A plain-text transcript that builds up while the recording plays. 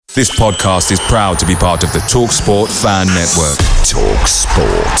This podcast is proud to be part of the TalkSport Fan Network.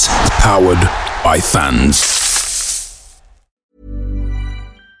 TalkSport. Powered by fans.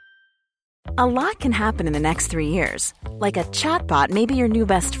 A lot can happen in the next 3 years. Like a chatbot may be your new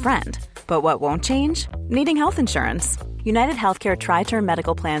best friend. But what won't change? Needing health insurance. United Healthcare Tri-Term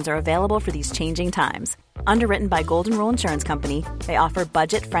Medical Plans are available for these changing times. Underwritten by Golden Rule Insurance Company, they offer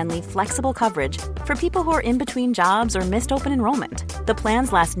budget-friendly, flexible coverage for people who are in between jobs or missed open enrollment. The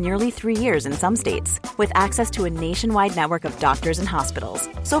plans last nearly 3 years in some states, with access to a nationwide network of doctors and hospitals.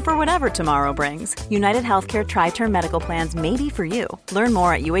 So for whatever tomorrow brings, United Healthcare Tri-Term Medical Plans may be for you. Learn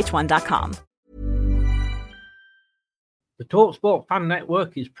more at uh1.com. The TalkSport Fan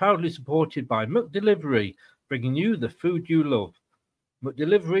Network is proudly supported by McDelivery, bringing you the food you love.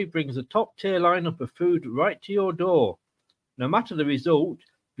 McDelivery brings a top-tier lineup of food right to your door. No matter the result,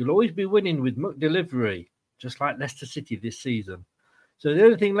 you'll always be winning with McDelivery, just like Leicester City this season. So the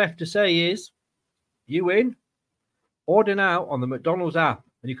only thing left to say is, you win? Order now on the McDonald's app,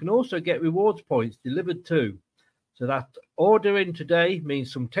 and you can also get rewards points delivered too. So that ordering today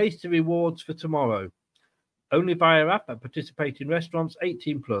means some tasty rewards for tomorrow. Only via app at participating restaurants,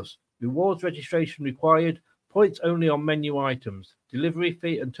 18+. Rewards registration required. Points only on menu items. Delivery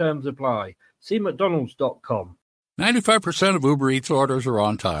fee and terms apply. See mcdonalds.com. 95% of Uber Eats orders are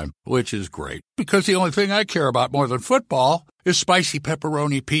on time, which is great, because the only thing I care about more than football is spicy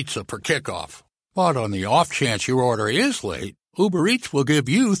pepperoni pizza for kickoff. But on the off chance your order is late, Uber Eats will give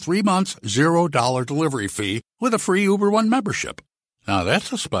you 3 months $0 delivery fee with a free Uber One membership. Now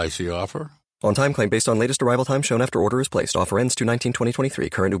that's a spicy offer. On-time claim based on latest arrival time shown after order is placed. Offer ends 2/19/2023.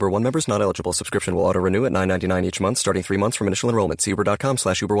 Current Uber One members not eligible. Subscription will auto-renew at $9.99 each month, starting 3 months from initial enrollment. See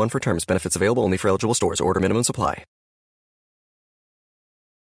uber.com/Uber One for terms. Benefits available only for eligible stores. Order minimum supply.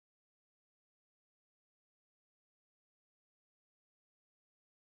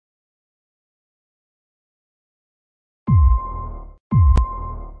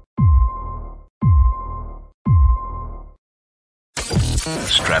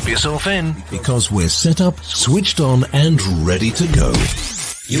 Strap yourself in, because we're set up, switched on, and ready to go.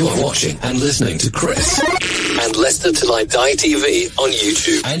 You are watching and listening to Chris and Leicester Till I Die TV on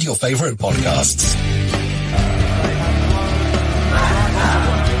YouTube and your favourite podcasts.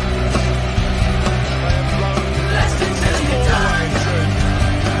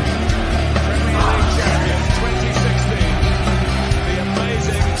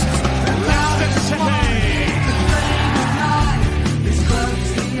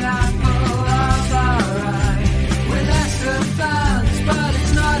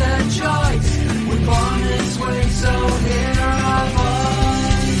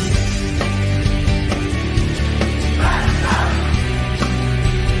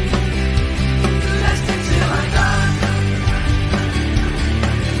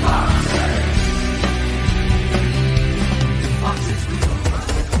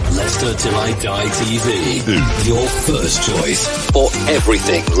 Till I Die TV, your first choice for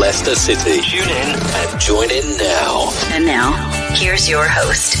everything Leicester City. Tune in and join in now. And now, here's your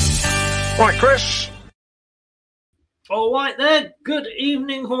host. Right, Chris. All right then. Good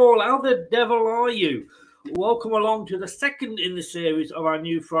evening, Hall. How the devil are you? Welcome along to the second in the series of our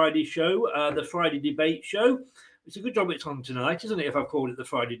new Friday show, the Friday Debate Show. It's a good job it's on tonight, isn't it, if I've called it the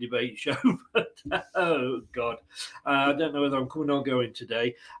Friday Debate Show? But, oh, God. I don't know whether I'm coming or going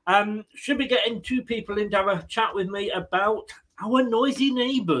today. Should be getting two people in to have a chat with me about our noisy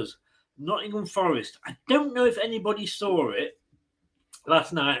neighbours, Nottingham Forest. I don't know if anybody saw it.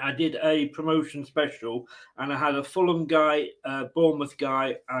 Last night I did a promotion special and I had a Fulham guy, a Bournemouth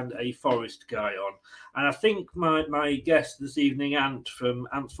guy and a Forest guy on. And I think my guest this evening, Ant from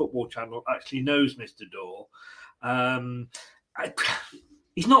Ant's Football Channel, actually knows Mr. Dorr.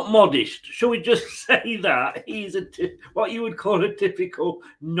 He's not modest. Shall we just say that? He's what you would call a typical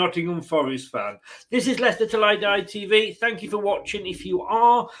Nottingham Forest fan. This is Leicester Till I Die TV. Thank you for watching. If you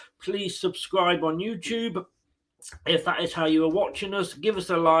are, please subscribe on YouTube. If that is how you are watching us, give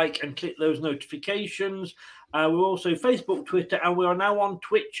us a like and click those notifications. We're also Facebook, Twitter, and we are now on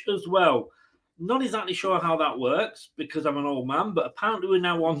Twitch as well. Not exactly sure how that works because I'm an old man, but apparently we're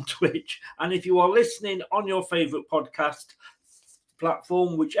now on Twitch. And if you are listening on your favourite podcast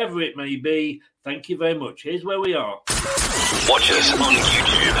platform, whichever it may be, thank you very much. Here's where we are. Watch us on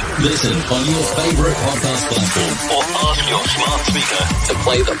YouTube. Listen on your favourite podcast platform. Or ask your smart speaker to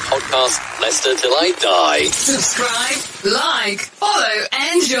play the podcast Leicester Till I Die. Subscribe, like, follow,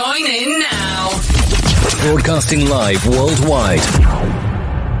 and join in now. Broadcasting live worldwide.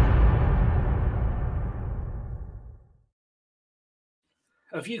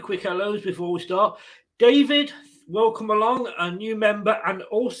 A few quick hellos before we start. David, welcome along, a new member, and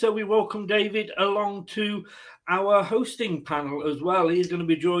also we welcome David along to our hosting panel as well. He's going to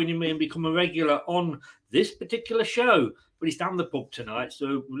be joining me and become a regular on this particular show, but he's down the pub tonight,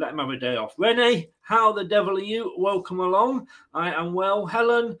 so we'll let him have a day off. Renee, how the devil are you? Welcome along. I am well.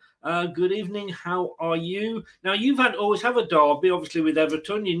 Helen, good evening. How are you? Now, you've always have a derby, obviously, with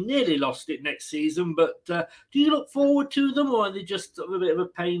Everton. You nearly lost it next season, but do you look forward to them, or are they just a bit of a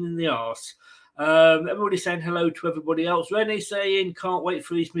pain in the arse? Everybody saying hello to everybody else. Renee saying can't wait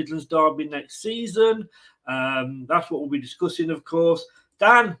for East Midlands derby next season. That's what we'll be discussing, of course.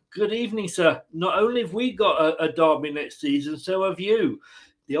 Dan, good evening, sir. Not only have we got a derby next season, so have you.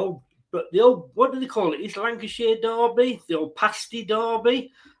 The old, what do they call it? East Lancashire derby, the old pasty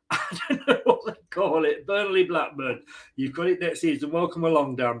derby. I don't know what they call it. Burnley Blackburn. You've got it next season. Welcome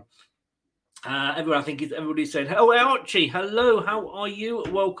along, Dan. Everyone, I think everybody's saying, oh, Archie, hello, how are you?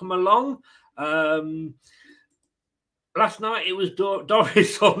 Welcome along. Last night it was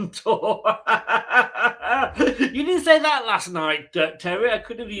Doris on tour. You didn't say that last night, Terry. I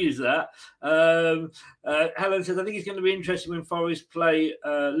could have used that. Helen says, I think it's going to be interesting when Forest play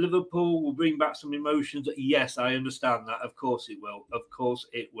Liverpool. Will bring back some emotions. Yes, I understand that. Of course it will. Of course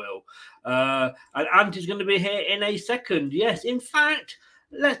it will. And Ant is going to be here in a second. Yes, in fact,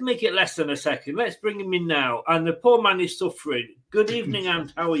 let's make it less than a second. Let's bring him in now. And the poor man is suffering. Good evening,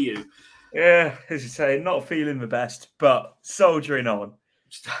 Ant. How are you? Yeah, as you say, not feeling the best, but soldiering on.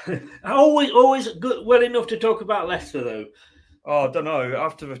 always good, well enough to talk about Leicester, though. Oh, I don't know.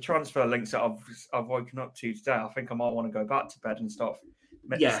 After the transfer links that I've woken up to today, I think I might want to go back to bed and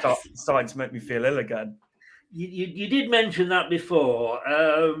starting to make me feel ill again. You did mention that before.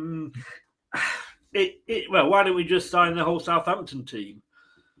 Well, why don't we just sign the whole Southampton team?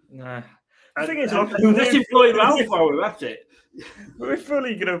 Nah. The thing is, let's employ Ralph while we're at it. We're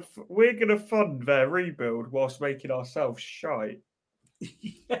gonna fund their rebuild whilst making ourselves shite.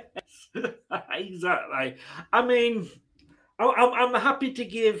 Yes, exactly. I mean, I'm happy to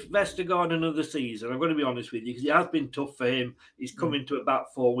give Vestergaard another season. I'm going to be honest with you because it has been tough for him. He's come into a back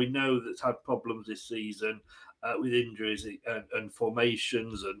four. We know that's had problems this season with injuries and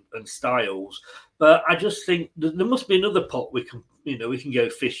formations and styles. But I just think there must be another pot we can go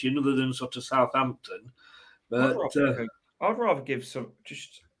fishing other than sort of Southampton. But I'd rather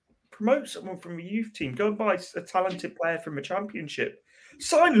just promote someone from a youth team. Go and buy a talented player from a championship.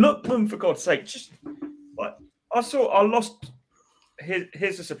 Sign Lookman, for God's sake. Just like I lost.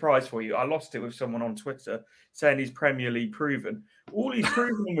 Here's a surprise for you. I lost it with someone on Twitter saying he's Premier League proven. All he's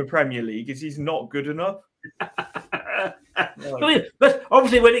proven in the Premier League is he's not good enough. But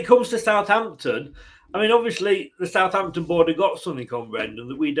obviously, when it comes to Southampton, I mean, obviously the Southampton board have got something on Brendan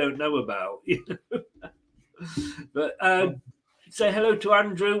that we don't know about. But say hello to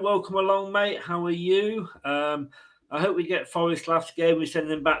Andrew. Welcome along, mate. How are you? I hope we get Forest last game. We send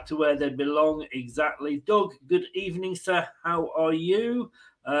them back to where they belong. Exactly. Doug, good evening, sir. How are you?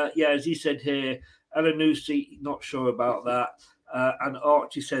 As he said here, Elanusi, not sure about that. And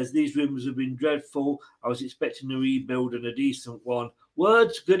Archie says, these rumours have been dreadful. I was expecting a rebuild and a decent one.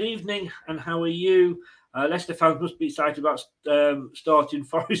 Words, good evening, and how are you? Leicester fans must be excited about starting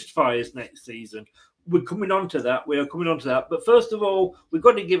Forest Fires next season. We're coming on to that. We are coming on to that. But first of all, we've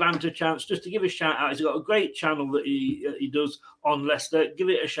got to give Ant a chance just to give a shout out. He's got a great channel that he does on Leicester. Give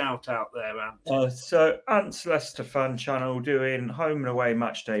it a shout out there, Ant. So Ant's Leicester fan channel doing home and away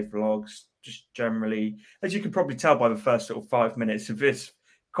match day vlogs, just generally, as you can probably tell by the first sort of 5 minutes of this,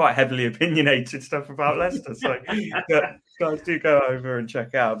 quite heavily opinionated stuff about Leicester. So guys, do go over and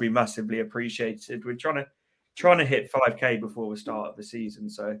check out. It'll be massively appreciated. We're trying to hit 5K before the start of the season.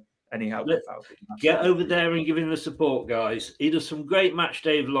 So any help with that would be massive. Get over there and give him the support, guys. He does some great match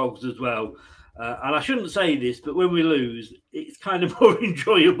day vlogs as well. And I shouldn't say this, but when we lose, it's kind of more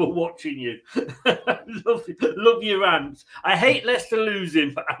enjoyable watching you. love your rants. I hate Leicester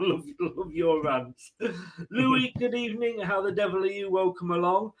losing, but I love your rants. Louis, good evening. How the devil are you? Welcome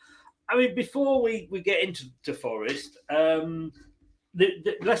along. I mean, before we get into Forest, the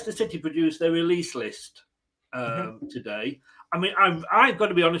Leicester City produced their release list today. I mean, I've got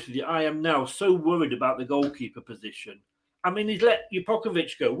to be honest with you. I am now so worried about the goalkeeper position. I mean, he's let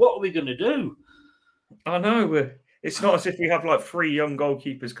Jupokovic go. What are we going to do? I know. It's not as if we have like 3 young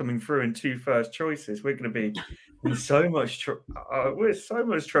goalkeepers coming through and 2 first choices. We're going to be in so much trouble. We're so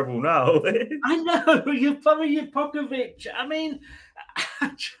much trouble now. I know. Jupokovic. I mean,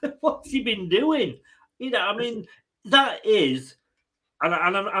 what's he been doing? I mean, that is... And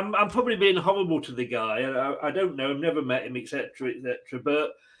I'm probably being horrible to the guy. I don't know. I've never met him, etc.,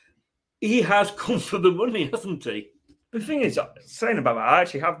 but he has come for the money, hasn't he? The thing is, saying about that, I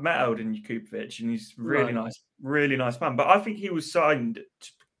actually have met Eldin Jukupovic, and he's really nice really nice man. But I think he was signed to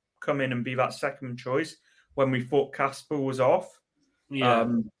come in and be that second choice when we thought Kasper was off. Yeah.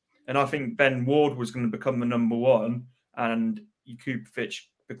 And I think Ben Ward was going to become the number one and Jakubovic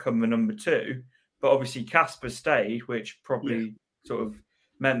become the number two. But obviously Kasper stayed, which probably sort of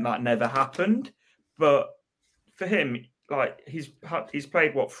meant that never happened. But for him, like he's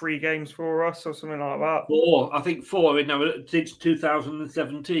played 3 games for us or something like that. 4, I think 4 since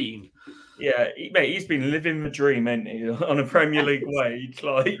 2017. Yeah, he's been living the dream, ain't he? On a Premier League wage,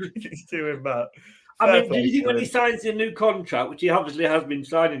 like he's doing that. I mean, do you think when he signs a new contract, which he obviously has been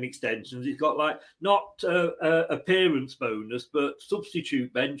signing extensions, he's got like not appearance bonus, but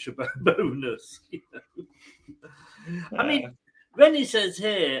substitute bench bonus? You know? I mean, Rennie says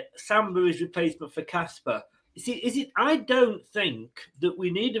here, Samba is replacement for Kasper. You see, is it? I don't think that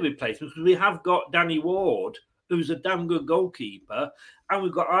we need a replacement because we have got Danny Ward, who's a damn good goalkeeper, and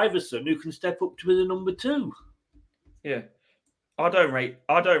we've got Iverson, who can step up to be the number 2. Yeah. I don't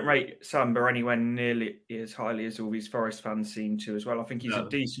rate Samba anywhere nearly as highly as all these Forest fans seem to as well. I think he's a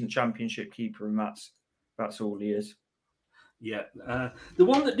decent Championship keeper, and that's all he is. Yeah. The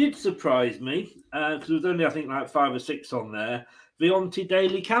one that did surprise me, because there was only, I think, like 5 or 6 on there, Deontay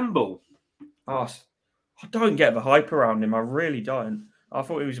Daly-Campbell. Oh, I don't get the hype around him. I really don't. I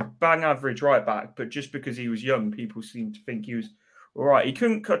thought he was a bang average right back, but just because he was young, people seem to think he was all right. He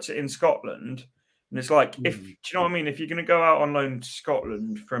couldn't cut it in Scotland. And it's like, do you know what I mean? If you're going to go out on loan to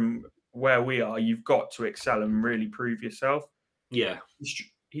Scotland from where we are, you've got to excel and really prove yourself. Yeah.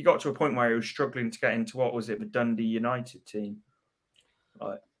 He got to a point where he was struggling to get into, the Dundee United team.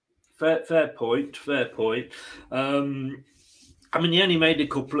 Right. Fair point. I mean, he only made a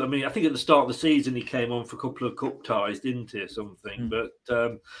couple. I mean, I think at the start of the season he came on for a couple of cup ties, didn't he, or something? But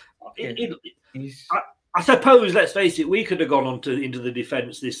I suppose, let's face it, we could have gone into the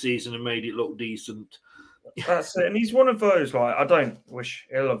defence this season and made it look decent. That's it. And he's one of those, like, I don't wish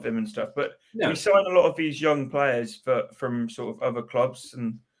ill of him and stuff, but we sign a lot of these young players from sort of other clubs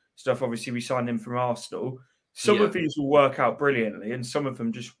and stuff. Obviously, we signed him from Arsenal. Some of these will work out brilliantly, and some of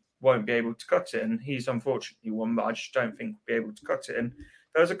them just won't be able to cut it. And he's unfortunately one, but I just don't think we'll be able to cut it. And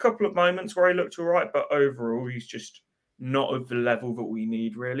there was a couple of moments where he looked all right, but overall, he's just not of the level that we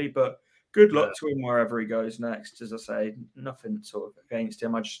need, really. But good luck to him wherever he goes next. As I say, nothing sort of against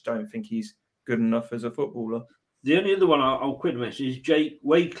him. I just don't think he's good enough as a footballer. The only other one I'll quickly mention is Jake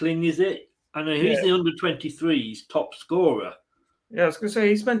Wakeling, is it? I know he's the under-23s top scorer. Yeah, I was going to say,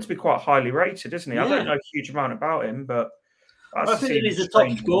 he's meant to be quite highly rated, isn't he? Yeah. I don't know a huge amount about him, but I think if he's a top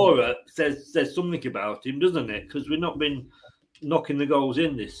scorer, says something about him, doesn't it? Because we've not been knocking the goals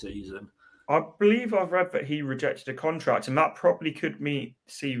in this season. I believe I've read that he rejected a contract, and that probably could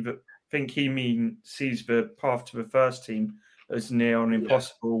sees the path to the first team as near on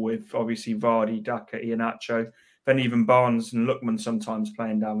impossible with obviously Vardy, Daka, Iheanacho, then even Barnes and Lookman sometimes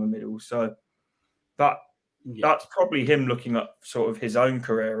playing down the middle. So that's probably him looking at sort of his own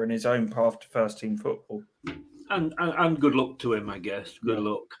career and his own path to first team football. And good luck to him, I guess. Good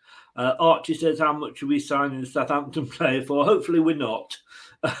luck. Archie says, how much are we signing the Southampton player for? Hopefully we're not.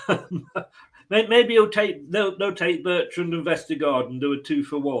 Maybe they'll take Bertrand and Vestergaard and do a 2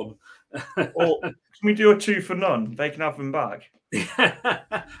 for 1. Or can we do a 2 for none? They can have them back.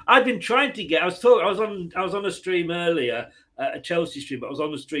 I've been trying to get. I was on a stream earlier, a Chelsea stream, but I was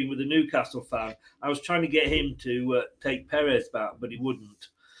on a stream with a Newcastle fan. I was trying to get him to take Perez back, but he wouldn't.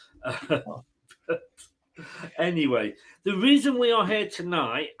 Anyway, the reason we are here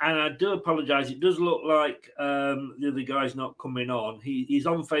tonight, and I do apologise, it does look like the other guy's not coming on. He's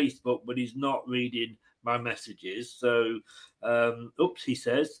on Facebook, but he's not reading my messages. So, he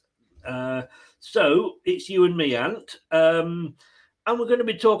says. So it's you and me, Ant, and we're going to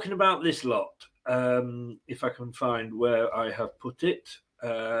be talking about this lot. If I can find where I have put it,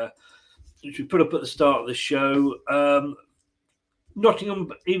 which we put up at the start of the show.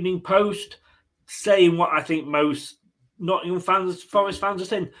 Nottingham Evening Post saying what I think most Nottingham fans, Forest fans, are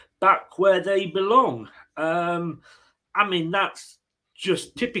saying: back where they belong. I mean, that's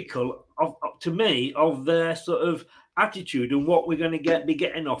just typical to me of their sort of attitude and what we're going to be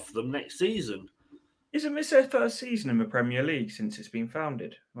getting off them next season. Isn't this their first season in the Premier League since it's been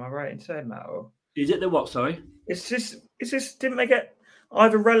founded? Am I right in saying that? Or is it the what? Sorry, it's just didn't they get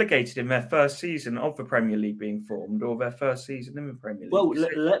either relegated in their first season of the Premier League being formed, or their first season in the Premier League? Well,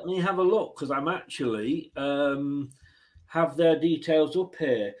 let me have a look, because I'm actually have their details up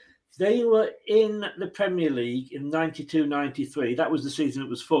here. They were in the Premier League in 92-93. That was the season it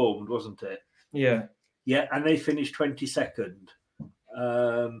was formed, wasn't it? Yeah. Yeah, and they finished 22nd.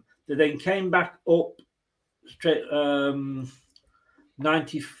 They then came back up straight.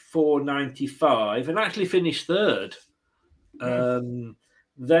 94-95 and actually finished third.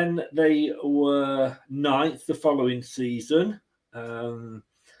 Then they were 9th the following season. Then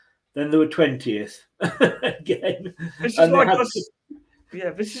they were 20th again. This is like us.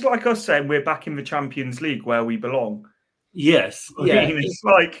 Yeah, this is like us saying we're back in the Champions League where we belong. Yes. I mean, it's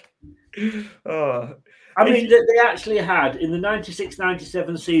like, I mean, they actually had, in the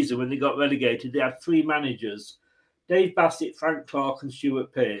 96-97 season when they got relegated, they had 3 managers, Dave Bassett, Frank Clark and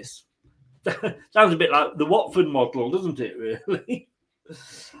Stuart Pearce. Sounds a bit like the Watford model, doesn't it, really?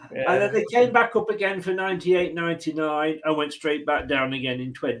 Yeah. And then they came back up again for 98-99 and went straight back down again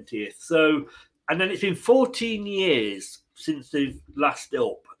in 20th. So, and then it's been 14 years since they've last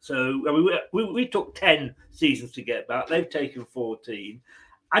up. So I mean, we took 10 seasons to get back. They've taken 14.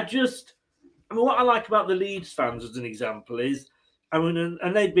 I mean, what I like about the Leeds fans, as an example, is, I mean,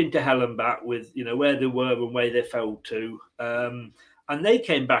 and they've been to hell and back with, you know, where they were and where they fell to. And they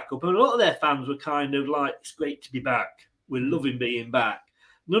came back up. And a lot of their fans were kind of like, it's great to be back. We're loving being back.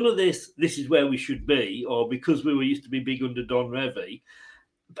 None of this is where we should be, or because we were used to be big under Don Revie.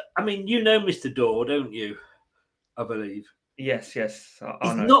 But, I mean, you know Mr. Daw, don't you? I believe. Yes. He's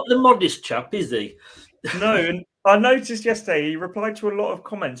not the modest chap, is he? No, and I noticed yesterday he replied to a lot of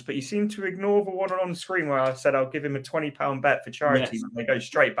comments, but he seemed to ignore the one on screen where I said I'll give him a £20 bet for charity, and they go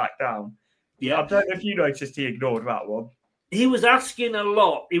straight back down. Yeah, I don't know if you noticed he ignored that one. He was asking a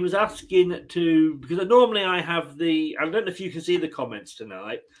lot. He was asking because normally I have I don't know if you can see the comments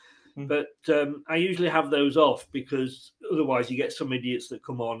tonight, but I usually have those off because otherwise you get some idiots that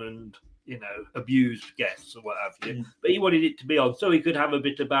come on and, you know, abuse guests or what have you. But he wanted it to be on so he could have a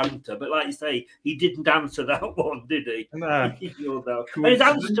bit of banter. But like you say, he didn't answer that one, did he? No. He ignored that. And his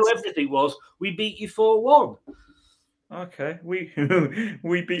answer to everything was, we beat you 4-1. Okay, we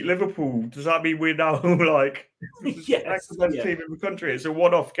beat Liverpool. Does that mean we're now like yes, the best team in the country? It's a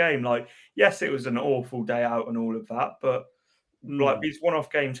one-off game. Like, yes, it was an awful day out and all of that, but like these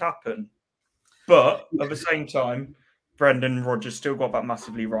one-off games happen. But at the same time, Brendan Rodgers still got that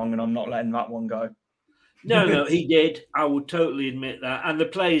massively wrong, and I'm not letting that one go. No, he did. I would totally admit that. And the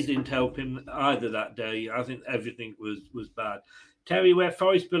players didn't help him either that day. I think everything was bad. Terry, where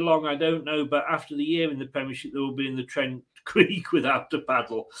Forest belong, I don't know, but after the year in the Premiership, they will be in the Trent Creek without a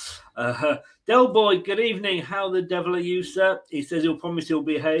paddle. Del Boy, good evening. How the devil are you, sir? He says he'll promise he'll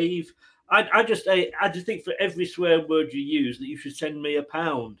behave. I just think for every swear word you use that you should send me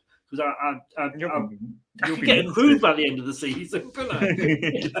 £1 because I'll be getting approved by the end of the season, couldn't I?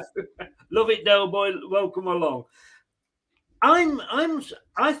 Love it, Del Boy. Welcome along.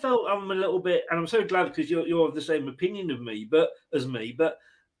 I felt I'm a little bit, and I'm so glad because you're of the same opinion of me, but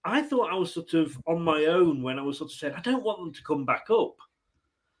I thought I was sort of on my own when I was sort of saying I don't want them to come back up.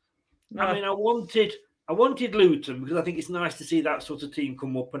 No. I mean, I wanted Luton because I think it's nice to see that sort of team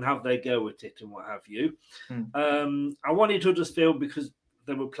come up and have their go at it and what have you. I wanted Huddersfield because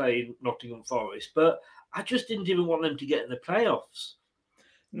they were playing Nottingham Forest, but I just didn't even want them to get in the playoffs.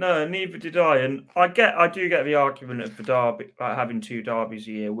 No, neither did I. And I do get the argument of the derby, like having 2 derbies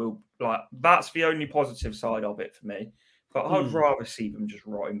a year. That's the only positive side of it for me. But I'd rather see them just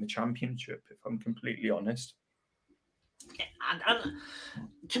rot in the Championship, if I'm completely honest. And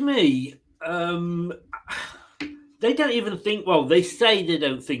to me, they don't even think. Well, they say they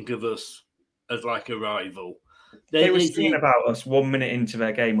don't think of us as like a rival. They were singing about us 1 minute into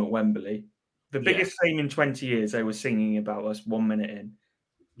their game at Wembley. The biggest game in 20 years. They were singing about us 1 minute in.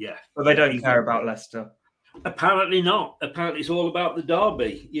 Yeah, but they don't care about Leicester. Apparently not. Apparently it's all about the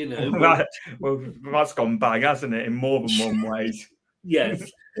derby, you know. Well, that's gone bang, hasn't it, in more than one way? Yes.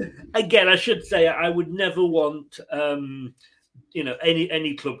 Again, I should say I would never want,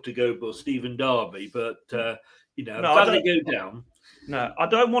 any club to go bust, even Derby. But they go down. No, I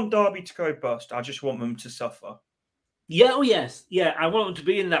don't want Derby to go bust. I just want them to suffer. Yeah, oh yes, yeah. I want them to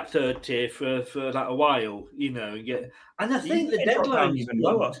be in that third tier for like a while, you know. And I think the deadline even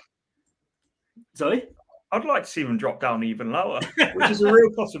lower. Sorry, I'd like to see them drop down even lower, which is a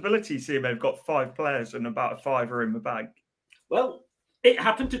real possibility. Seeing they've got 5 players and about a £5 in the bank. Well, it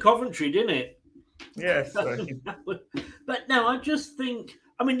happened to Coventry, didn't it? Yes. But no, I just think.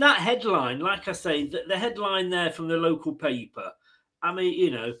 I mean, that headline, like I say, the headline there from the local paper. I mean,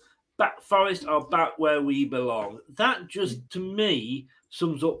 you know. Forest are back where we belong. That just, to me,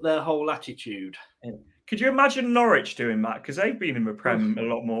 sums up their whole attitude. Could you imagine Norwich doing that? Because they've been in the Prem a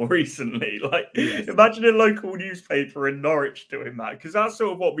lot more recently. Imagine a local newspaper in Norwich doing that, because that's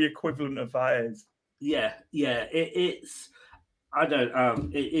sort of what the equivalent of that is. Yeah. It's. I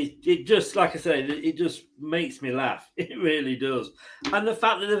don't. It just, like I said, it just makes me laugh. It really does. And the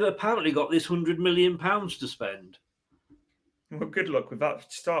fact that they've apparently got this £100 million to spend. Well, good luck with that.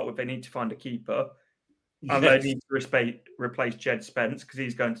 To start with, they need to find a keeper. And they need to replace Jed Spence because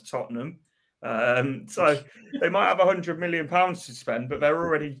he's going to Tottenham. So they might have £100 million to spend, but they're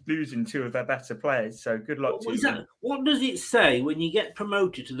already losing two of their better players. So good luck to them. What does it say when you get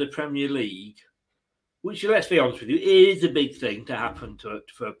promoted to the Premier League? Which, let's be honest with you, is a big thing to happen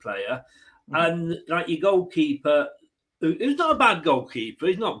for a player. And like your goalkeeper, who's not a bad goalkeeper,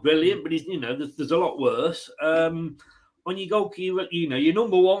 he's not brilliant, but he's there's a lot worse. On your goalkeeper, your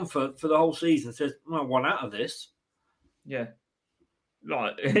number one for the whole season says, "Well, I want out of this." Yeah,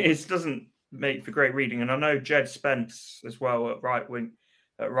 like it doesn't make for great reading. And I know Jed Spence as well at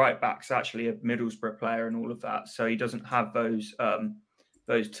right back's actually a Middlesbrough player and all of that, so he doesn't have those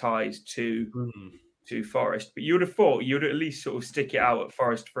ties to Forest. But you would have thought you'd at least sort of stick it out at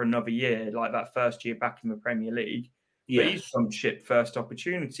Forest for another year, like that first year back in the Premier League. Yes. But he's jumped ship first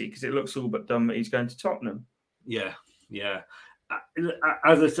opportunity because it looks all but done that he's going to Tottenham. Yeah.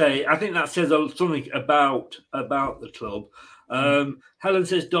 As I say, I think that says something about the club. Helen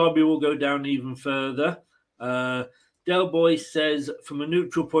says Derby will go down even further. Del Boy says, from a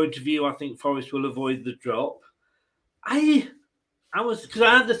neutral point of view, I think Forest will avoid the drop. Because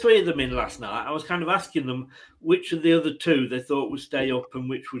I had the three of them in last night, I was kind of asking them which of the other two they thought would stay up and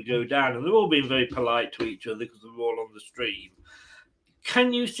which would go down. And they're all being very polite to each other because they're all on the stream.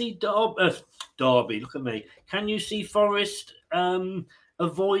 Can you see Derby? Look at me. Can you see Forest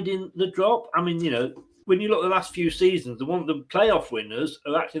avoiding the drop? I mean, when you look at the last few seasons, the playoff winners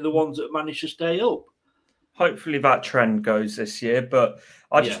are actually the ones that managed to stay up. Hopefully that trend goes this year, but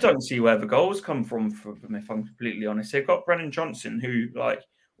I just don't see where the goals come from them, if I'm completely honest. They've got Brennan Johnson, who, like,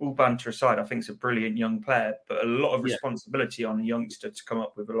 all banter aside, I think is a brilliant young player, but a lot of responsibility on a youngster to come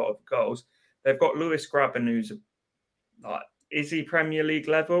up with a lot of goals. They've got Lewis Grabban, who's is he Premier League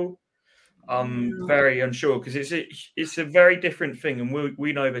level? I'm very unsure because it's a very different thing, and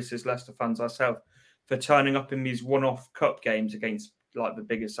we know this as Leicester fans ourselves, for turning up in these one-off cup games against like the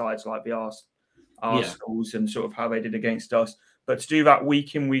bigger sides like the Arsenals and sort of how they did against us. But to do that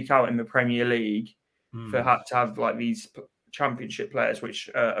week in, week out in the Premier League, to have like these championship players, which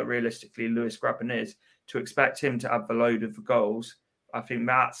realistically Lewis Grabban is, to expect him to have the load of the goals, I think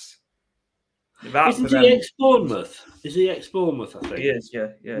that's Isn't he ex-Bournemouth? Is he ex-Bournemouth, I think? He is, yeah.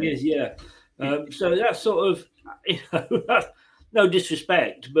 He is, yeah. So that's sort of, that's no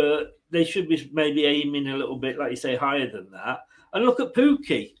disrespect, but they should be maybe aiming a little bit, like you say, higher than that. And look at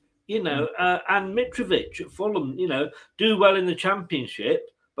Pukki, and Mitrovic at Fulham, do well in the Championship,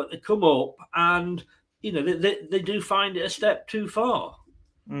 but they come up and, they do find it a step too far.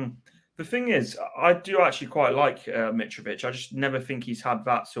 The thing is, I do actually quite like Mitrovic. I just never think he's had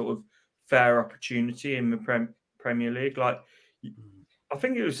that sort of fair opportunity in the Premier League. Like, I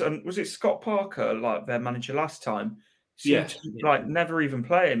think it was it Scott Parker, like their manager last time, like never even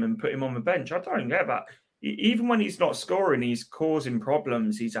play him and put him on the bench. I don't get that. Even when he's not scoring, he's causing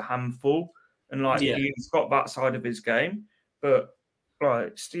problems. He's a handful, and he's got that side of his game. But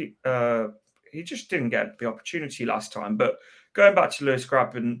Steve, he just didn't get the opportunity last time. But going back to Lewis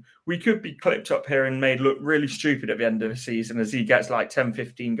Grabban, we could be clipped up here and made look really stupid at the end of the season as he gets like 10,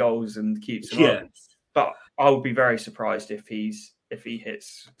 15 goals and keeps them up. But I would be very surprised if he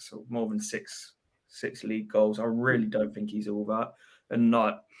hits sort of more than six league goals. I really don't think he's all that. And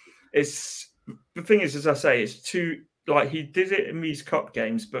the thing is, as I say, it's too, like, he did it in these cup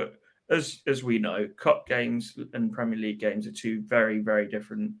games, but as we know, cup games and Premier League games are two very, very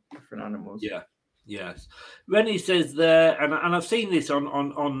different animals. Yeah. Yes, Rennie says there, and I've seen this on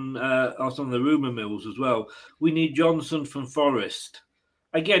the rumour mills as well. We need Johnson from Forest.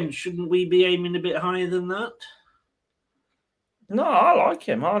 Again, shouldn't we be aiming a bit higher than that? No, I like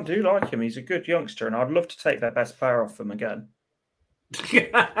him. I do like him. He's a good youngster, and I'd love to take their best player off them again.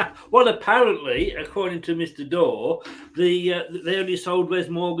 Well, apparently, according to Mr. Dorr, they only sold Wes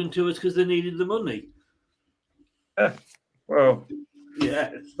Morgan to us because they needed the money. Well.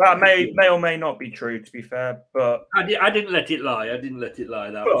 Yes. That may or may not be true, to be fair, but I didn't let it lie. That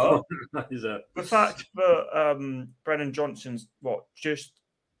the fact that Brennan Johnson's just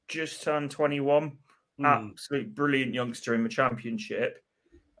turned 21, absolute brilliant youngster in the Championship.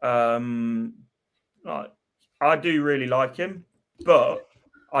 I do really like him, but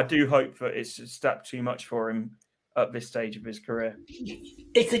I do hope that it's a step too much for him at this stage of his career.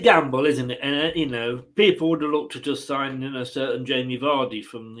 It's a gamble, isn't it? And people would have looked at us signing a certain Jamie Vardy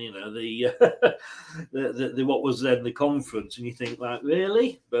from the what was then the Conference, and you think, like,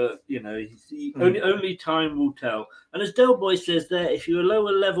 really? But only time will tell. And as Del Boy says there, if you're a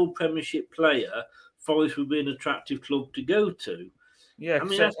lower level Premiership player, Forest would be an attractive club to go to. Yeah,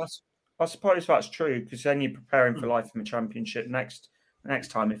 I suppose that's true because then you're preparing for life in the Championship next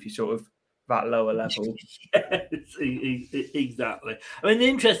time if you sort of that lower level. Yes, exactly. I mean, the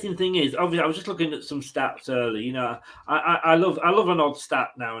interesting thing is, obviously, I was just looking at some stats earlier. You know, I love an odd stat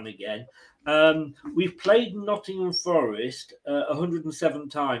now and again. We've played Nottingham Forest 107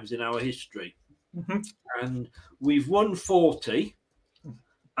 times in our history, and we've won 40,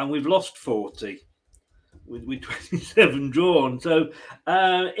 and we've lost 40. With 27 drawn, so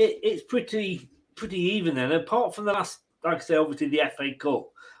it's pretty even then. Apart from the last, like I say, obviously the FA Cup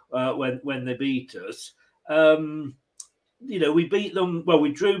when they beat us, you know, we beat them. Well,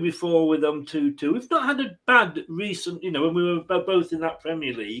 we drew before with them 2-2. We've not had a bad recent, you know, when we were both in that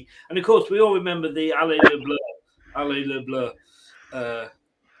Premier League, and of course we all remember the Allez Le Bleu,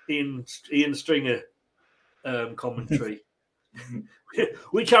 Ian Stringer commentary.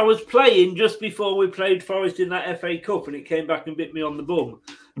 Which I was playing just before we played Forest in that FA Cup, and it came back and bit me on the bum.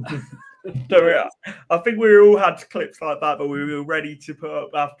 I think we all had clips like that, but we were ready to put up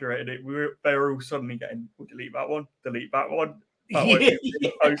after it, and they were all suddenly getting, we'll delete that one. That won't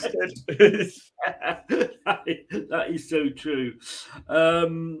be posted. That is so true.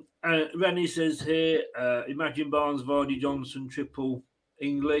 Rennie says here, imagine Barnes, Vardy, Johnson, triple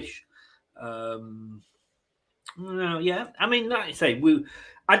English. No, yeah. I mean, like I say,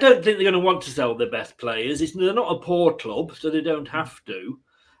 I don't think they're going to want to sell their best players. They're not a poor club, so they don't have to.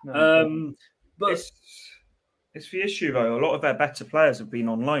 No, but it's the issue, though. A lot of their better players have been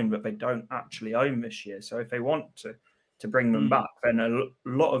on loan, but they don't actually own this year. So if they want to bring them back, then a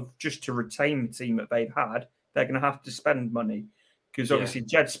lot of just to retain the team that they've had, they're going to have to spend money. Because obviously,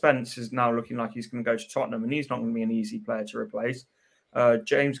 Jed Spence is now looking like he's going to go to Tottenham, and he's not going to be an easy player to replace.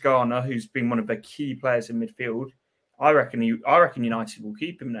 James Garner, who's been one of the key players in midfield, I reckon United will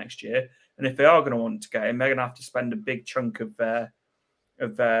keep him next year. And if they are going to want to get him, they're going to have to spend a big chunk of their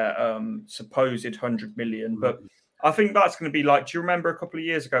supposed 100 million. But I think that's going to be like, do you remember a couple of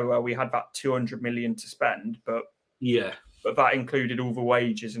years ago where we had that 200 million to spend? But that included all the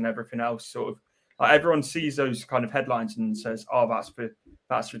wages and everything else. Sort of like everyone sees those kind of headlines and says, "Oh, that's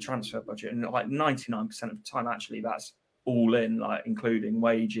for transfer budget," and like 99% of the time, actually, that's all in, like including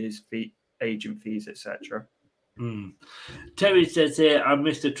wages, agent fees, etc. Terry says here, I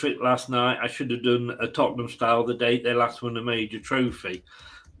missed a trick last night. I should have done a Tottenham style the date they last won a major trophy.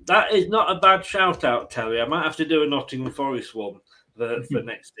 That is not a bad shout out, Terry. I might have to do a Nottingham Forest one for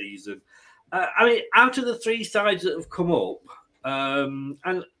next season. I mean, out of the three sides that have come up, and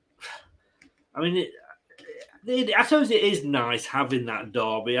I mean, I suppose it is nice having that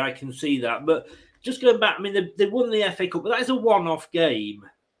derby. I can see that, but just going back, I mean, they won the FA Cup, but that is a one-off game.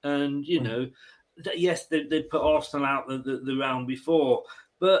 And, you know, yes, they put Arsenal out the round before,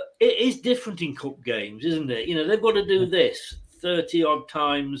 but it is different in cup games, isn't it? You know, they've got to do this 30-odd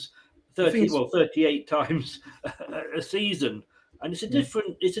times, 38 times a season. And it's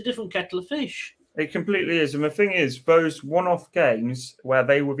a different kettle of fish. It completely is. And the thing is, those one-off games where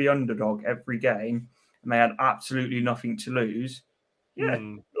they were the underdog every game and they had absolutely nothing to lose,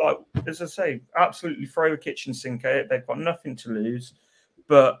 like as I say, absolutely throw a kitchen sink at it. They've got nothing to lose.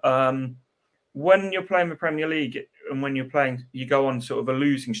 But when you're playing the Premier League and when you go on sort of a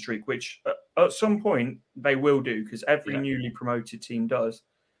losing streak, which at some point they will do because every newly promoted team does.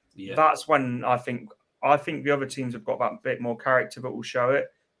 Yeah. That's when I think the other teams have got that bit more character that will show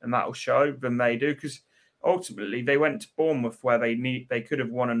it, and that will show than they do. Because ultimately they went to Bournemouth where they could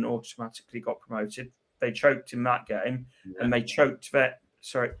have won and automatically got promoted. They choked in that game, and they choked and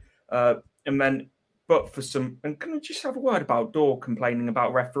then. But for some, and can I just have a word about Dore complaining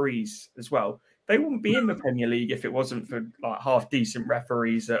about referees as well? They wouldn't be in the Premier League if it wasn't for like half decent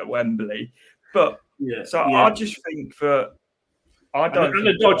referees at Wembley. But I just think that and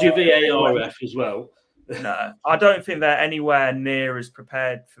a dodgy VAR ref as well. No, I don't think they're anywhere near as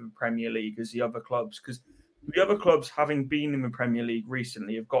prepared for the Premier League as the other clubs, because the other clubs, having been in the Premier League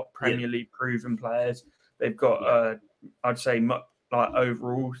recently, have got Premier League proven players. They've got, I'd say,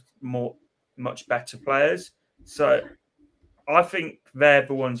 overall much better players. So I think they're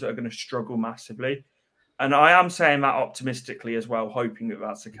the ones that are going to struggle massively. And I am saying that optimistically as well, hoping that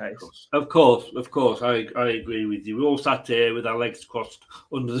that's the case. Of course. I agree with you. We all sat here with our legs crossed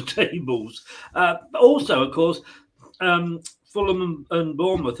under the tables. But also, of course, Fulham and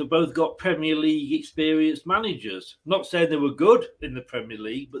Bournemouth have both got Premier League experienced managers. Not saying they were good in the Premier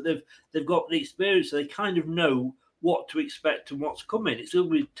League, but they've got the experience, so they kind of know what to expect and what's coming. It's going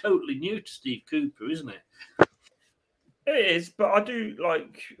to be totally new to Steve Cooper, isn't it? It is, but I do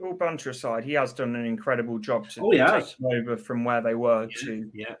like, all banter aside, he has done an incredible job to take them over from where they were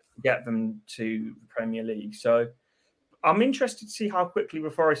to get them to the Premier League. So I'm interested to see how quickly the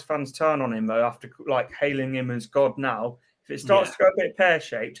Forest fans turn on him, though, after like hailing him as God now. If it starts to go a bit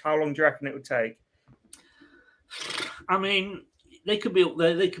pear-shaped, how long do you reckon it would take? I mean, they could be up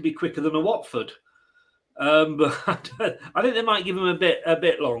there. They could be quicker than a Watford. But I think they might give him a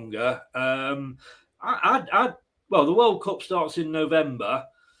bit longer. The World Cup starts in November,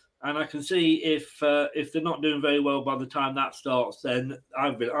 and I can see if they're not doing very well by the time that starts, then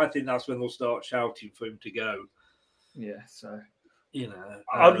I think that's when they'll start shouting for him to go. Yeah, so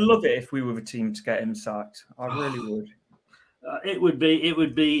I'd love it if we were the team to get him sacked. I really would. It would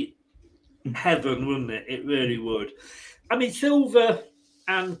be heaven, wouldn't it? It really would. I mean, Silva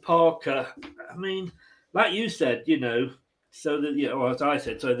and Parker. I mean, like you said, so that as I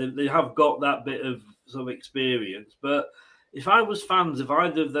said, so they have got that bit of sort of experience. But if I was fans of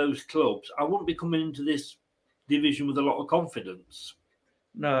either of those clubs, I wouldn't be coming into this division with a lot of confidence.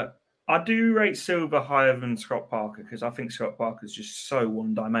 No, I do rate Silva higher than Scott Parker because I think Scott Parker is just so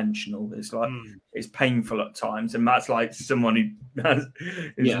one-dimensional. It's like it's painful at times, and that's like someone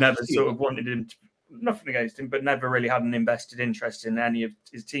who's never sort of wanted him to. Nothing against him, but never really had an invested interest in any of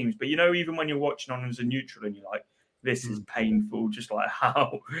his teams. But even when you're watching on as a neutral, and you're like, "This is painful," just like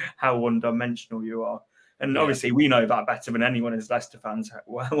how one-dimensional you are. And obviously, we know that better than anyone as Leicester fans.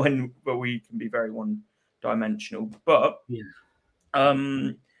 But we can be very one-dimensional. But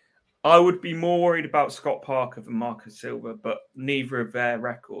I would be more worried about Scott Parker than Marcus Silva. But neither of their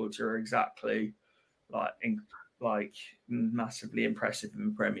records are exactly like massively impressive in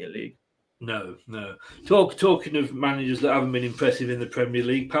the Premier League. No. Talking of managers that haven't been impressive in the Premier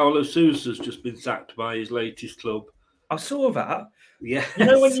League, Paulo Sousa's just been sacked by his latest club. I saw that. Yeah.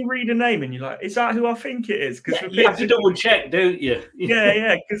 When you read a name and you're like, is that who I think it is? Because you have to double check, don't you?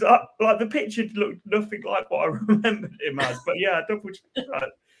 Yeah. Because the picture looked nothing like what I remembered him as. But yeah, double check.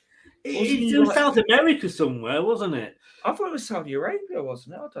 It's in South America somewhere, wasn't it? I thought it was Saudi Arabia,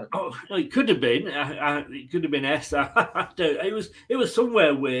 wasn't it? I don't know. Oh, it could have been. It could have been S. I don't. It was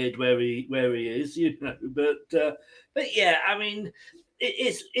somewhere weird where he is, But yeah, I mean,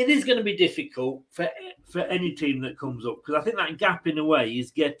 it is going to be difficult for any team that comes up because I think that gap in a way is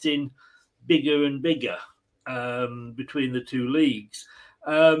getting bigger and bigger between the two leagues.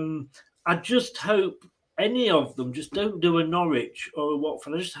 I just hope any of them just don't do a Norwich or a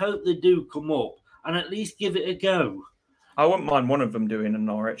Watford. I just hope they do come up and at least give it a go. I wouldn't mind one of them doing a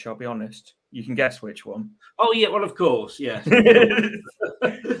Norwich, I'll be honest. You can guess which one. Oh, yeah, well, of course, yeah. We'll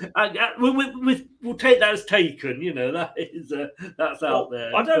take that as taken, that's out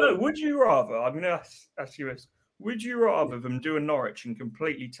there. I don't know, would you rather, I'm going to ask you this, would you rather them do a Norwich and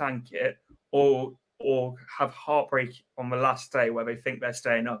completely tank it or have heartbreak on the last day where they think they're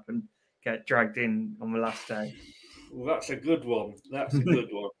staying up and get dragged in on the last day? Well, that's a good one.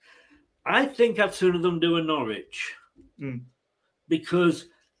 I think I'd sooner them do a Norwich. Because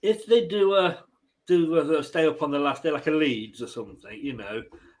if they do a stay up on the last day, like a Leeds or something,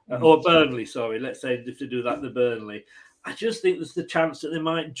 or Burnley, sorry, let's say if they do that, the Burnley, I just think there's the chance that they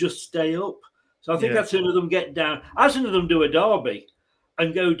might just stay up. So I think I'd sooner them get down. I'd sooner them do a derby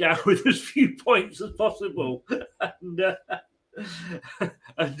and go down with as few points as possible and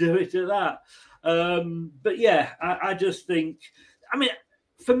do it to that. But yeah, I just think, I mean,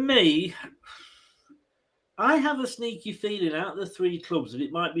 for me, I have a sneaky feeling out of the three clubs that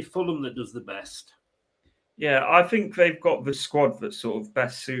it might be Fulham that does the best. Yeah, I think they've got the squad that's sort of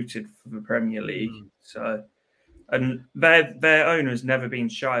best suited for the Premier League. So, and their owner's never been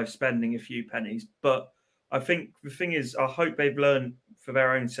shy of spending a few pennies. But I think the thing is, I hope they've learned for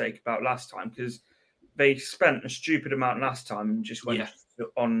their own sake about last time because they spent a stupid amount last time and just went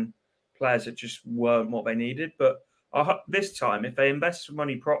on players that just weren't what they needed. But this time, if they invest some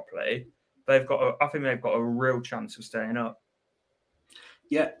money properly, I think they've got a real chance of staying up.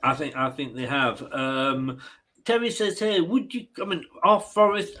 Yeah, I think they have. Terry says here, are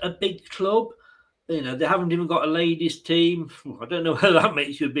Forest a big club? They haven't even got a ladies team. I don't know whether that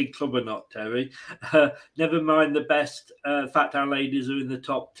makes you a big club or not, Terry. Never mind the best fact our ladies are in the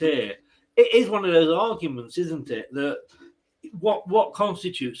top tier. It is one of those arguments, isn't it? That what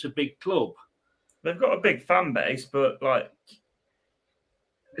constitutes a big club? They've got a big fan base, but I'd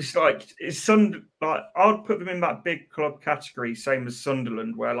put them in that big club category, same as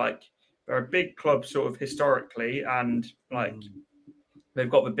Sunderland, where they're a big club sort of historically, and they've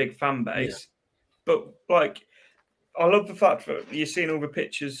got the big fan base. Yeah. But I love the fact that you're seeing all the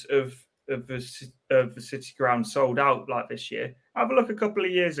pictures of the City ground sold out like this year. Have a look a couple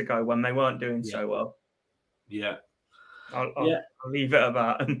of years ago when they weren't doing so well. Yeah, I'll leave it at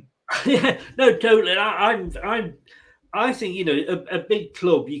that. Yeah, no, totally. I think a big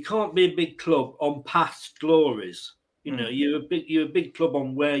club. You can't be a big club on past glories. You know, you're a big club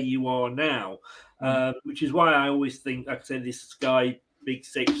on where you are now, which is why I always think, like I said, this Sky Big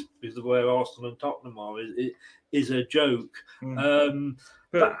Six, because of where Arsenal and Tottenham are, is a joke.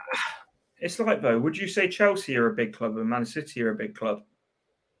 But it's like, though, would you say Chelsea are a big club and Man City are a big club?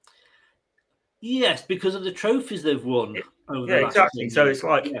 Yes, because of the trophies they've won. Exactly. So it's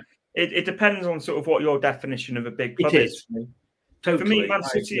like it depends on sort of what your definition of a big club is. Totally. For me, Man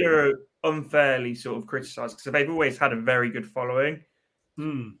City are unfairly sort of criticised because they've always had a very good following.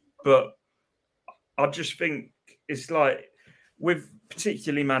 But I just think it's like, with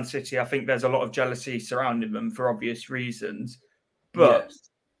particularly Man City, I think there's a lot of jealousy surrounding them for obvious reasons. But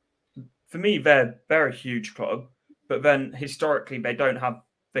for me, they're a huge club. But then historically, they don't have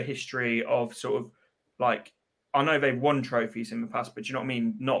the history of sort of like, I know they've won trophies in the past, but do you know what I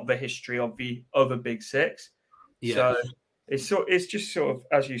mean? Not the history of the other big six. So it's just sort of,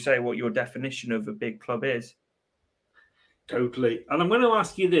 as you say, what your definition of a big club is. Totally. And I'm going to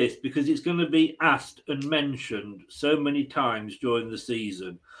ask you this because it's going to be asked and mentioned so many times during the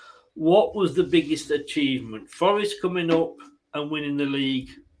season. What was the biggest achievement? Forest coming up and winning the league.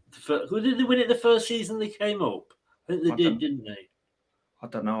 Did they win it the first season they came up? I think they did, didn't they? I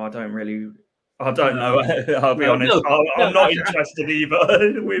don't know. I don't know. I'll be honest. I'm not interested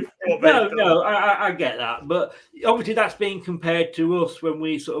either with what they've done. No, I get that. But obviously that's being compared to us when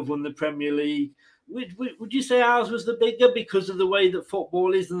we sort of won the Premier League. Would you say ours was the bigger because of the way that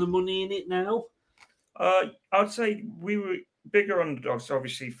football is and the money in it now? I'd say we were bigger underdogs,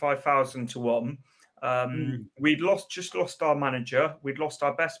 obviously 5,000 to 1. We'd just lost our manager. We'd lost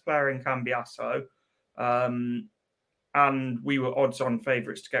our best player in Cambiasso. And we were odds-on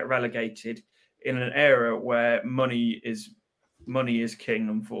favourites to get relegated in an era where money is king,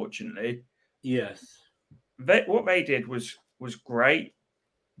 unfortunately. Yes. What they did was great.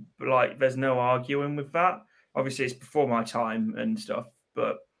 But like, there's no arguing with that. Obviously, it's before my time and stuff,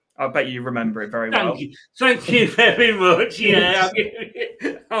 but I bet you remember it very well. Thank you very much. Yeah,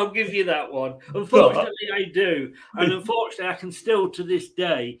 I'll give you that one. Unfortunately, I do. And unfortunately, I can still, to this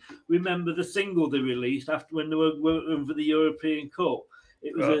day, remember the single they released after when they were for the European Cup.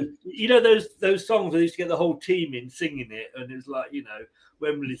 It was those songs, they used to get the whole team in singing it, and it was like,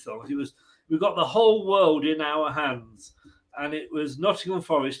 Wembley songs. We've got the whole world in our hands. And it was Nottingham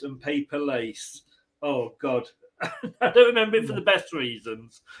Forest and Paper Lace. Oh, God. I don't remember it for the best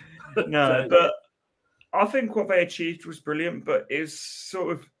reasons. No, but I think what they achieved was brilliant, but it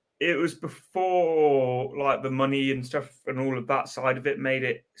was before like the money and stuff and all of that side of it made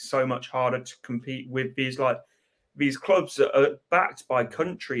it so much harder to compete with these clubs that are backed by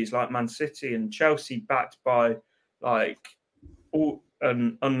countries like Man City and Chelsea, backed by like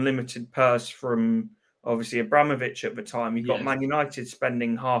an unlimited purse from obviously Abramovich at the time. You've got Man United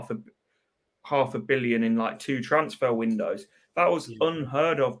spending half a billion in like 2 transfer windows. That was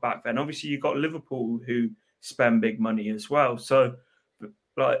unheard of back then. Obviously, you've got Liverpool who spend big money as well. So,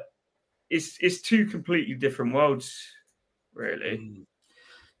 like, it's 2 completely different worlds, really.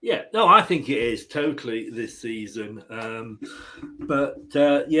 Yeah, no, I think it is totally this season. There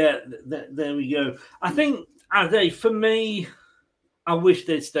we go. I think, for me, I wish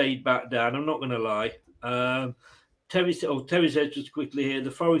they'd stayed back down. I'm not going to lie. Terry said just quickly here, the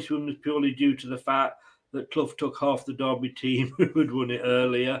Forest win was purely due to the fact that Clough took half the Derby team who had won it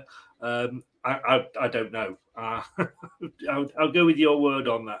earlier. I don't know. I'll go with your word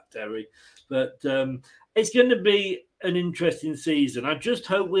on that, Terry. But it's going to be an interesting season. I just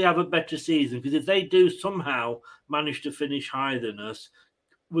hope we have a better season, because if they do somehow manage to finish higher than us,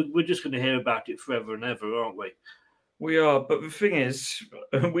 we're just going to hear about it forever and ever, aren't we? We are, but the thing is,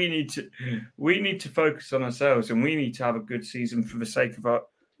 we need to focus on ourselves, and we need to have a good season for the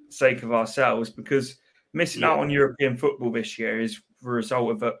sake of ourselves. Because missing out on European football this year is the result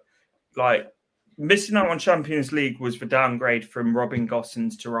of it. Like, missing out on Champions League was the downgrade from Robin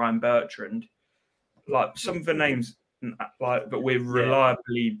Gosens to Ryan Bertrand. Like, some of the names like that we're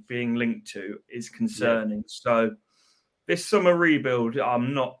reliably being linked to is concerning. So this summer rebuild,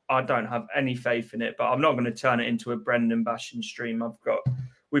 I don't have any faith in it, but I'm not going to turn it into a Brendan bashing stream.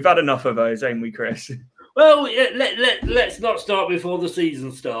 We've had enough of those, ain't we, Chris? Well, let's not start before the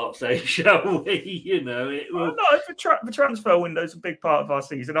season starts, shall we? The transfer window is a big part of our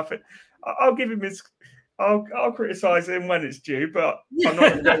season. I think I'll give him his. I'll criticise him when it's due, but I'm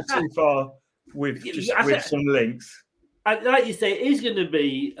not going to go too far with some links. Like you say, it is going to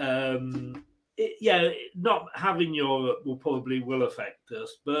be. Not having Europe will affect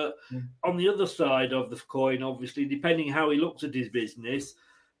us. But on the other side of the coin, obviously, depending how he looks at his business,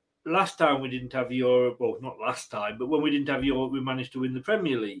 last time we didn't have Europe, well, not last time, but when we didn't have Europe, we managed to win the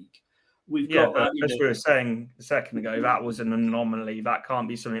Premier League. we've got. As we were saying a second ago, that was an anomaly. That can't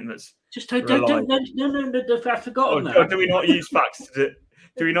be something that's just no. I've forgotten that. Or do we not use facts to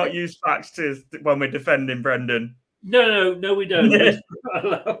do we not use facts to when we're defending Brendan? No, we don't. We're not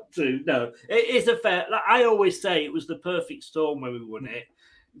allowed to. No, it is a fair. Like I always say, it was the perfect storm when we won it,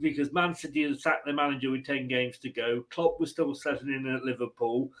 because Man City had sacked the manager with 10 games to go. Klopp was still settling in at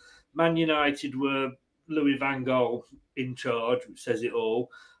Liverpool. Man United were Louis van Gaal in charge, which says it all.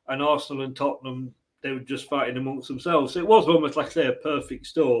 And Arsenal and Tottenham, they were just fighting amongst themselves. So it was almost, like I say, a perfect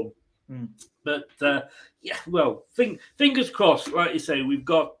storm. But fingers crossed. Like you say, we've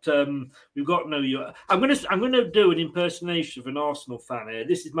got no Europe. I'm gonna do an impersonation of an Arsenal fan here.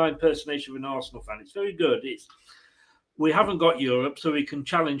 This is my impersonation of an Arsenal fan. It's very good. We haven't got Europe, so we can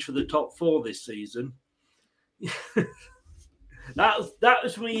challenge for the top 4 this season. That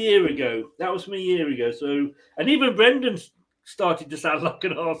was from a year ago. So, and even Brendan started to sound like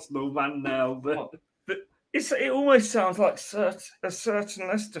an Arsenal man now. But it almost sounds like a certain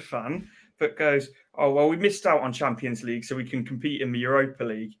Leicester fan that goes, "Oh well, we missed out on Champions League, so we can compete in the Europa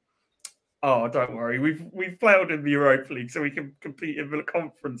League." Oh, don't worry, we've failed in the Europa League, so we can compete in the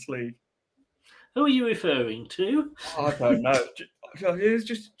Conference League. Who are you referring to? I don't know. It's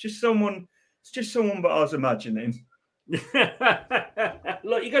just someone. It's just someone, but I was imagining.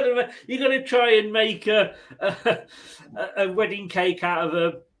 Look, you got to try and make a wedding cake out of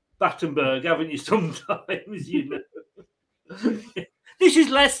a Battenberg, haven't you? Sometimes, you know. This is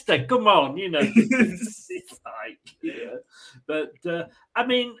Leicester. Come on, you know. It's like, yeah. But I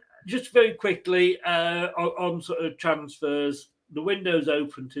mean, just very quickly on sort of transfers, the window's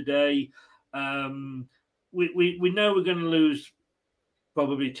open today. We know we're going to lose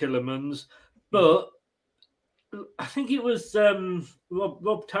probably Tielemans, but I think it was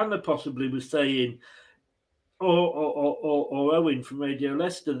Rob Tanner possibly was saying, or Owen from Radio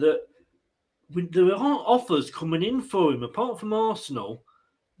Leicester, that there aren't offers coming in for him apart from Arsenal.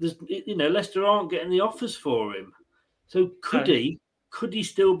 Leicester aren't getting the offers for him. So could he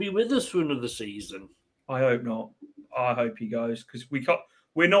still be with us for another season? I hope not. I hope he goes, because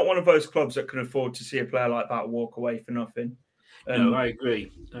we're not one of those clubs that can afford to see a player like that walk away for nothing. No, I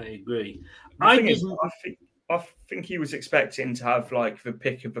agree. I think he was expecting to have like the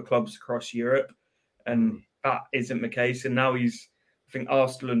pick of the clubs across Europe, and that isn't the case. And now I think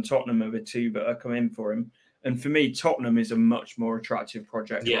Arsenal and Tottenham are the two that are coming for him. And for me, Tottenham is a much more attractive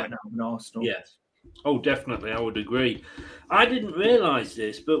project right now than Arsenal. Yes. Oh, definitely. I would agree. I didn't realise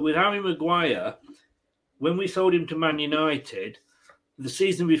this, but with Harry Maguire, when we sold him to Man United, the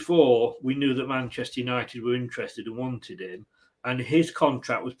season before, we knew that Manchester United were interested and wanted him. And his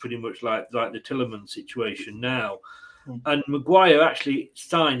contract was pretty much like the Tielemans situation now. And Maguire actually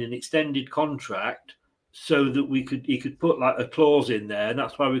signed an extended contract so that he could put like a clause in there, and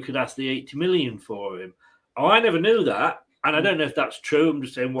that's why we could ask the 80 million for him. Oh, I never knew that, and I don't know if that's true. I'm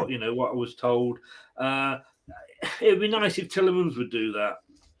just saying what I was told. It'd be nice if Tielemans would do that.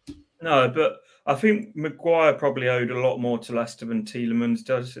 No, but I think Maguire probably owed a lot more to Leicester than Tielemans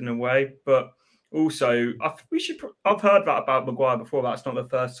does in a way. But also, I've heard that about Maguire before. That's not the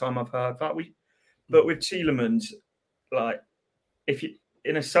first time I've heard that. But with Tielemans, like, if you,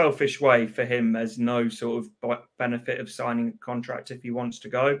 in a selfish way for him, there's no sort of benefit of signing a contract if he wants to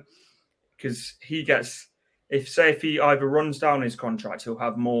go, because he gets, if he either runs down his contract, he'll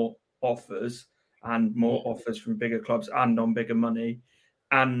have more offers from bigger clubs and on bigger money.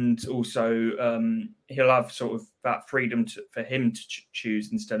 And also he'll have sort of that freedom for him to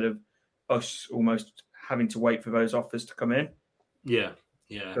choose instead of us almost having to wait for those offers to come in. Yeah.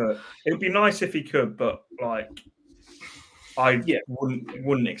 But it would be nice if he could, but like I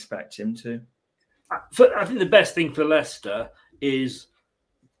wouldn't expect him to. I think the best thing for Leicester is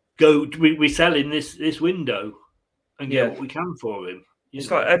we sell in this window and get what we can for him. It's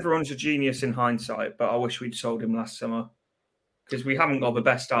like everyone's a genius in hindsight, but I wish we'd sold him last summer, because we haven't got the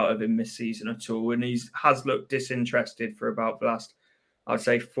best out of him this season at all. And he has looked disinterested for about the last, I'd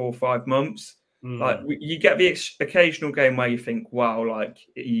say, 4 or 5 months. Like you get the occasional game where you think, wow, like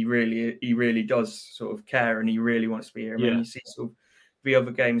he really does sort of care and he really wants to be here. And then you see sort of the other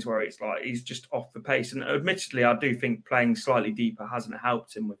games where it's like he's just off the pace. And admittedly, I do think playing slightly deeper hasn't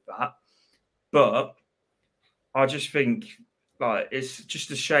helped him with that. But I just think like it's just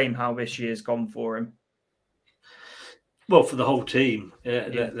a shame how this year's gone for him. Well, for the whole team.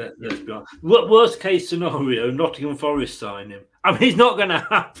 Let's be honest. Worst case scenario, Nottingham Forest sign him. I mean, it's not going to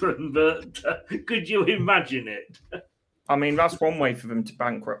happen, but could you imagine it? I mean, that's one way for them to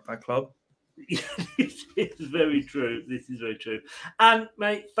bankrupt their club. This is very true. This is very true. And,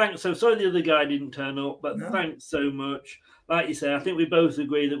 mate, thanks. So sorry the other guy didn't turn up, but thanks so much. like you say, I think we both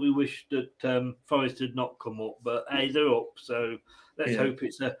agree that we wish that Forest had not come up, but hey, they're up. So let's hope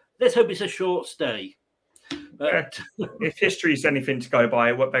it's a short stay. But if history's anything to go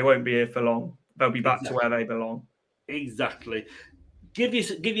by, they won't be here for long. They'll be back to where they belong. Exactly. Give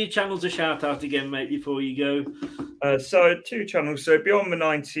your channels a shout out again, mate, before you go. So 2 channels. So Beyond the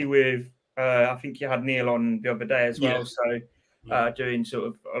 90 with I think you had Neil on the other day as well. So doing sort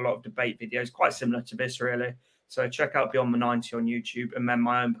of a lot of debate videos, quite similar to this really. So check out Beyond the 90 on YouTube, and then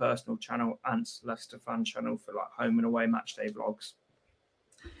my own personal channel, Ant's Leicester Fan Channel, for like home and away match day vlogs.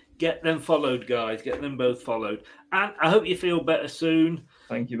 Get them followed, guys. Get them both followed. And I hope you feel better soon.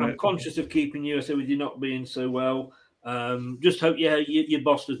 Thank you, mate. I'm conscious of keeping you, so with you not being so well. Just hope your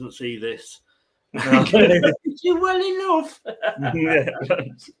boss doesn't see this. You're well enough.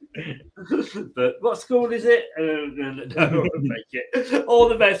 But what school is it? No, make it. All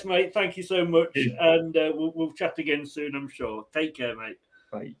the best, mate. Thank you so much. And we'll chat again soon, I'm sure. Take care, mate.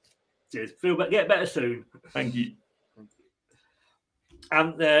 Bye. Cheers. Get better soon. Thank you.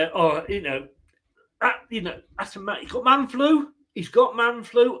 And that's a man. He's got man flu. He's got man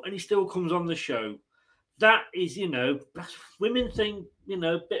flu, and he still comes on the show. That is, that's women think,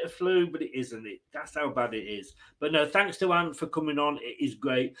 bit of flu, but it isn't. That's how bad it is. But no, thanks to Ant for coming on. It is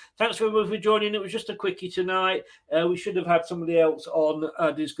great. Thanks for everyone for joining. It was just a quickie tonight. We should have had somebody else on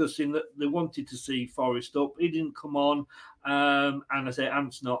discussing that they wanted to see Forest up. He didn't come on. And I say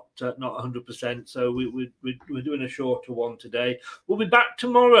Ant's not 100%. So we're doing a shorter one today. We'll be back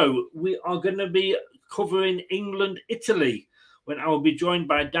tomorrow. We are going to be covering England, Italy, when I will be joined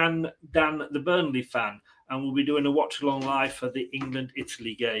by Dan, the Burnley fan, and we'll be doing a watch-along live for the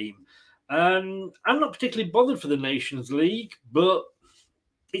England-Italy game. I'm not particularly bothered for the Nations League, but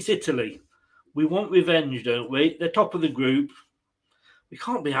it's Italy. We want revenge, don't we? They're top of the group. We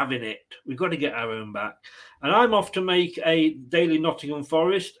can't be having it. We've got to get our own back. And I'm off to make a daily Nottingham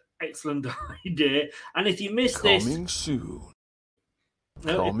Forest. Excellent idea. And if you missed this... Coming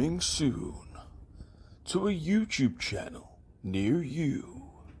soon to a YouTube channel near you.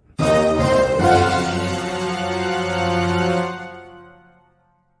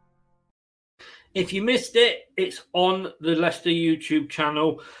 If you missed it, it's on the Leicester YouTube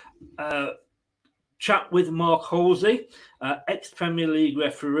channel. Chat with Mark Halsey, ex-Premier League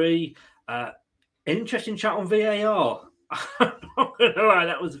referee. Interesting chat on VAR. I'm not going to lie,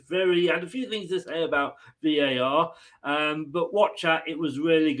 that was I had a few things to say about VAR, but watch that. It was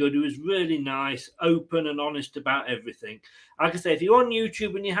really good. It was really nice, open and honest about everything. Like I say, if you're on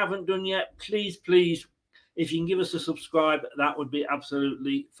YouTube and you haven't done yet, please, if you can give us a subscribe, that would be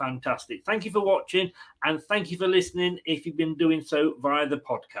absolutely fantastic. Thank you for watching, and thank you for listening if you've been doing so via the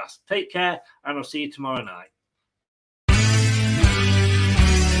podcast. Take care, and I'll see you tomorrow night.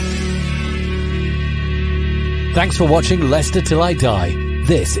 Thanks for watching Leicester Till I Die.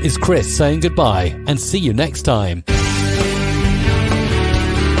 This is Chris saying goodbye, and see you next time.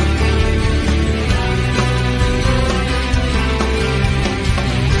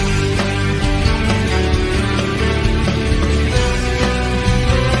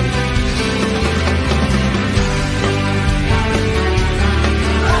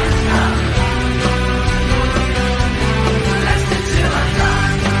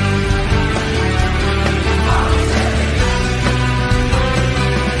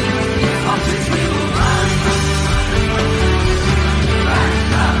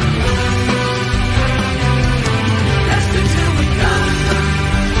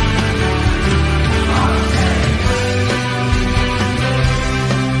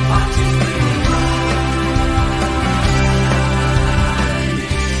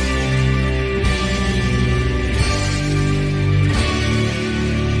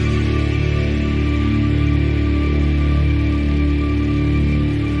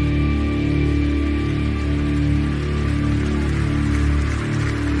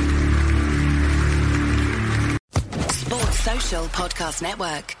 Podcast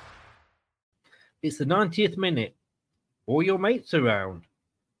Network. It's the 90th minute. All your mates around.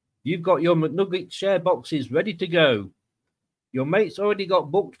 You've got your McNugget share boxes ready to go. Your mates already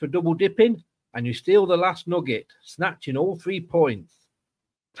got booked for double dipping, and you steal the last nugget, snatching all 3 points.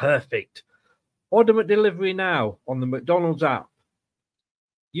 Perfect. Order McDelivery now on the McDonald's app.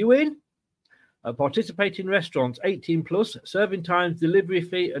 You in? At participating restaurants, 18 plus, serving times, delivery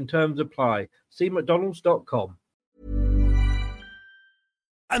fee and terms apply. See mcdonalds.com.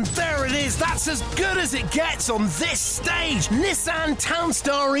 And there it is, that's as good as it gets on this stage. Nissan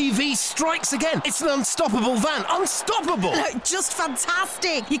Townstar EV strikes again. It's an unstoppable van, unstoppable. Just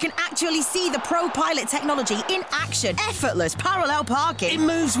fantastic. You can actually see the ProPilot technology in action. Effortless parallel parking. It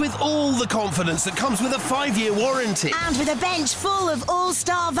moves with all the confidence that comes with a 5-year warranty. And with a bench full of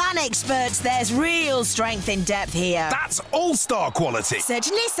all-star van experts, there's real strength in depth here. That's all-star quality. Search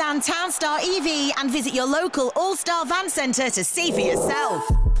Nissan Townstar EV and visit your local all-star van centre to see for yourself.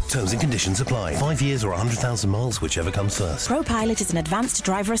 Terms and conditions apply. 5 years or 100,000 miles, whichever comes first. ProPilot is an advanced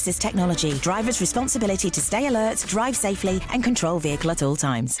driver assist technology. Driver's responsibility to stay alert, drive safely, and control vehicle at all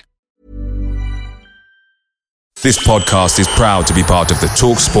times. This podcast is proud to be part of the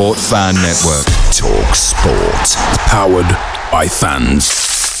TalkSport Fan Network. TalkSport. Powered by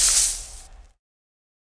fans.